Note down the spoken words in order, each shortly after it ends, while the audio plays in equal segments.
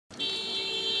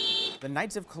The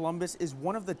Knights of Columbus is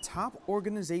one of the top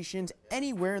organizations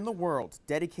anywhere in the world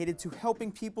dedicated to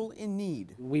helping people in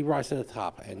need. We rise to the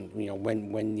top, and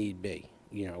when need be.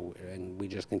 And we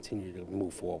just continue to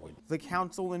move forward. The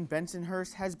council in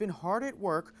Bensonhurst has been hard at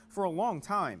work for a long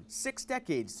time, 6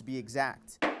 decades to be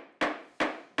exact.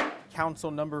 Council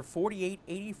number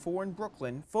 4884 in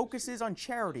Brooklyn focuses on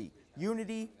charity,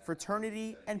 unity,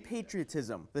 fraternity, and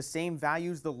patriotism, the same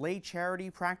values the lay charity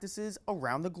practices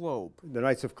around the globe. The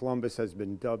Knights of Columbus has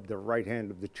been dubbed the right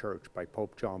hand of the church by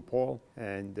Pope John Paul,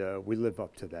 and we live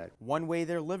up to that. One way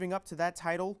they're living up to that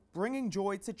title, bringing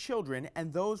joy to children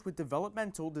and those with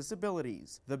developmental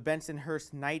disabilities. The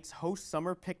Bensonhurst Knights host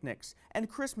summer picnics and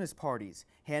Christmas parties,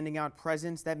 handing out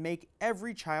presents that make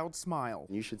every child smile.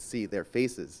 You should see their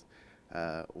faces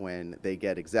when they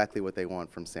get exactly what they want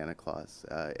from Santa Claus.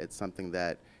 It's something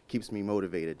that keeps me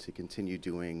motivated to continue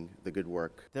doing the good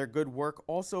work. Their good work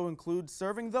also includes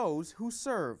serving those who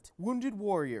served, wounded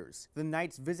warriors. The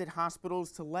Knights visit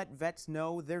hospitals to let vets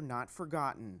know they're not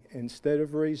forgotten. Instead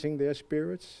of raising their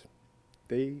spirits,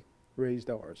 they raised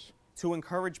ours. To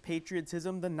encourage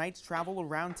patriotism, the Knights travel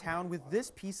around town with this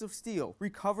piece of steel,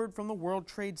 recovered from the World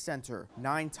Trade Center.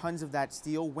 9 tons of that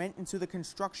steel went into the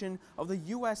construction of the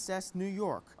USS New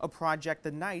York, a project the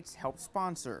Knights helped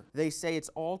sponsor. They say it's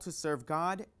all to serve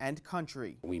God and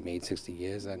country. We made 60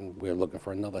 years, and we're looking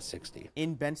for another 60.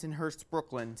 In Bensonhurst,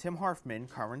 Brooklyn, Tim Harfman,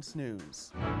 Currents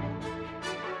News.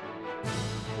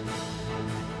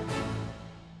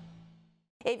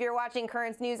 If you're watching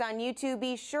Currents News on YouTube,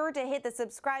 be sure to hit the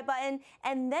subscribe button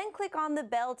and then click on the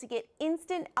bell to get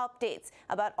instant updates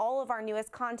about all of our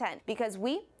newest content, because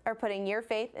we are putting your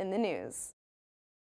faith in the news.